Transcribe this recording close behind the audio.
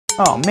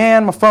Oh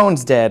man, my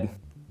phone's dead.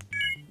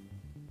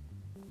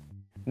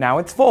 Now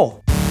it's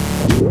full.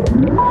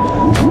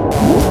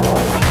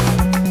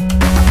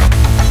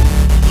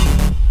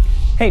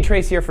 Hey,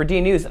 Trace here for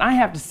D News, and I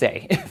have to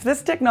say, if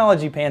this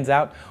technology pans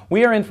out,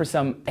 we are in for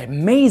some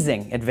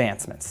amazing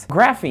advancements.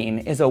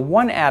 Graphene is a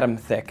one-atom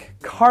thick,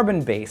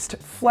 carbon-based,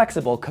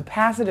 flexible,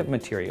 capacitive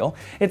material.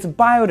 It's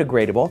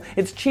biodegradable,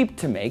 it's cheap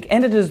to make,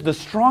 and it is the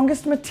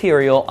strongest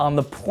material on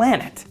the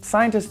planet.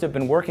 Scientists have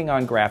been working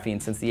on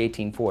graphene since the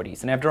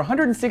 1840s, and after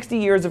 160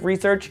 years of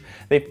research,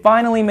 they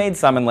finally made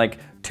some in like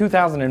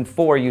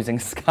 2004 using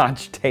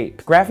Scotch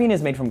tape. Graphene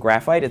is made from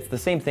graphite. It's the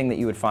same thing that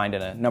you would find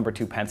in a No.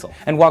 2 pencil.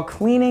 And while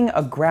cleaning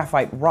a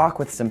graphite rock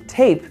with some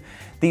tape,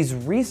 these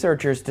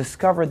researchers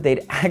discovered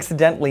they'd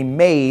accidentally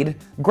made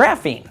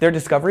graphene. Their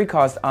discovery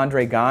caused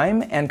Andrei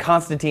Geim and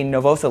Konstantin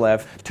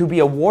Novoseliv to be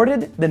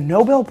awarded the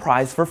Nobel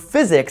Prize for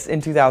Physics in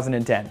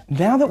 2010.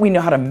 Now that we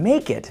know how to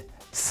make it,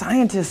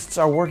 scientists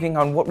are working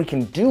on what we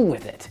can do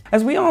with it.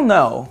 As we all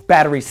know,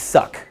 batteries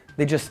suck.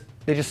 They just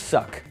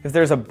suck. If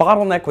there's a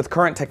bottleneck with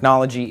current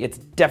technology, it's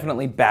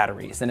definitely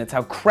batteries, and it's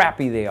how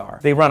crappy they are.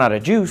 They run out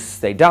of juice,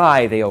 they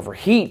die, they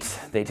overheat,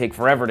 they take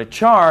forever to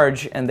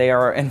charge, and they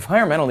are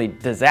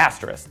environmentally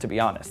disastrous, to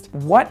be honest.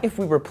 What if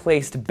we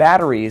replaced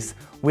batteries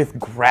with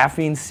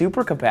graphene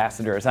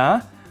supercapacitors,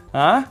 huh?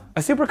 A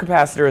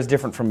supercapacitor is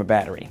different from a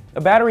battery.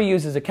 A battery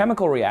uses a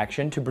chemical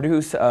reaction to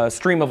produce a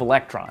stream of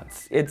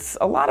electrons. It's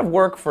a lot of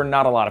work for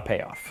not a lot of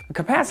payoff. A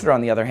capacitor,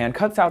 on the other hand,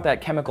 cuts out that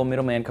chemical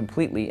middleman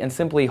completely and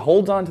simply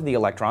holds on to the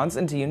electrons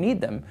until you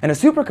need them. And a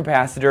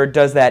supercapacitor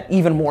does that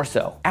even more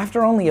so.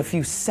 After only a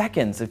few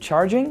seconds of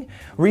charging,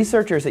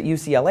 researchers at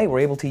UCLA were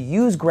able to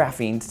use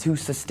graphene to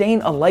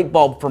sustain a light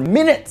bulb for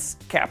minutes,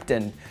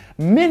 Captain.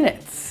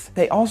 Minutes!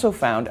 They also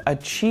found a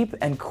cheap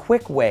and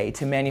quick way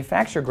to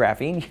manufacture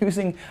graphene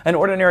using an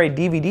ordinary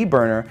DVD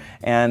burner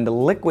and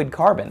liquid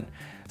carbon.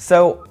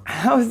 So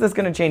how is this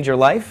going to change your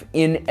life?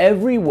 In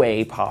every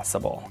way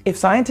possible. If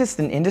scientists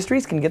and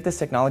industries can get this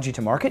technology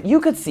to market,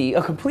 you could see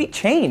a complete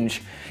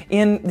change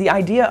in the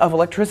idea of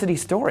electricity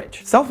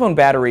storage. Cell phone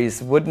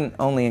batteries wouldn't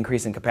only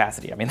increase in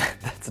capacity. I mean,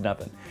 that's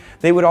nothing.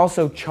 They would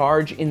also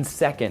charge in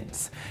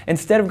seconds.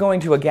 Instead of going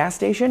to a gas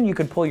station, you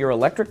could pull your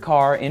electric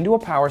car into a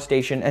power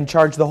station and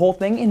charge the whole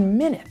thing in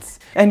minutes.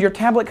 And your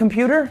tablet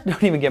computer?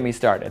 Don't even get me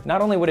started.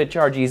 Not only would it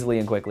charge easily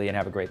and quickly and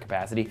have a great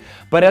capacity,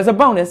 but as a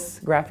bonus,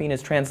 graphene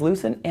is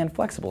translucent and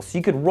flexible, so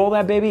you could roll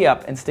that baby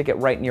up and stick it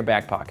right in your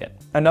back pocket.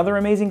 Another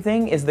amazing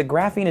thing is that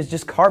graphene is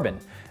just carbon.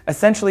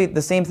 Essentially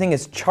the same thing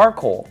as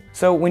charcoal.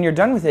 So when you're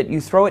done with it, you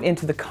throw it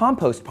into the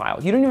compost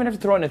pile. You don't even have to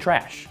throw it in the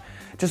trash.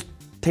 Just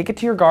take it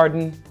to your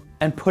garden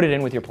and put it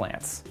in with your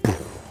plants.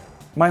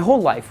 My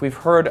whole life we've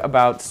heard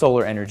about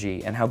solar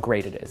energy and how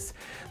great it is.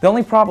 The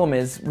only problem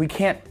is we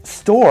can't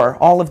store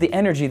all of the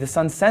energy the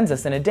sun sends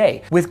us in a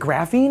day. With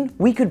graphene,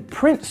 we could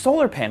print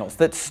solar panels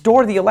that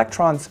store the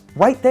electrons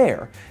right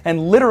there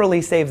and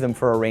literally save them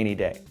for a rainy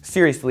day.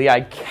 Seriously,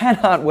 I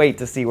cannot wait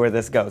to see where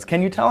this goes.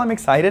 Can you tell I'm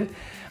excited?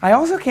 I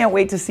also can't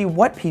wait to see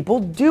what people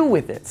do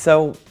with it.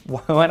 So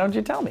why don't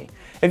you tell me?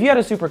 If you had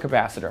a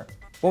supercapacitor,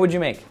 what would you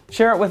make?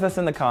 Share it with us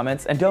in the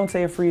comments, and don't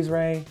say a freeze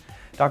ray.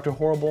 Dr.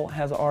 Horrible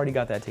has already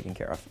got that taken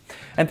care of.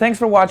 And thanks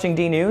for watching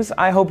D News.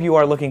 I hope you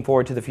are looking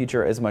forward to the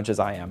future as much as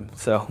I am.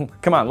 So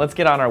come on, let's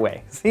get on our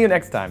way. See you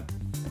next time.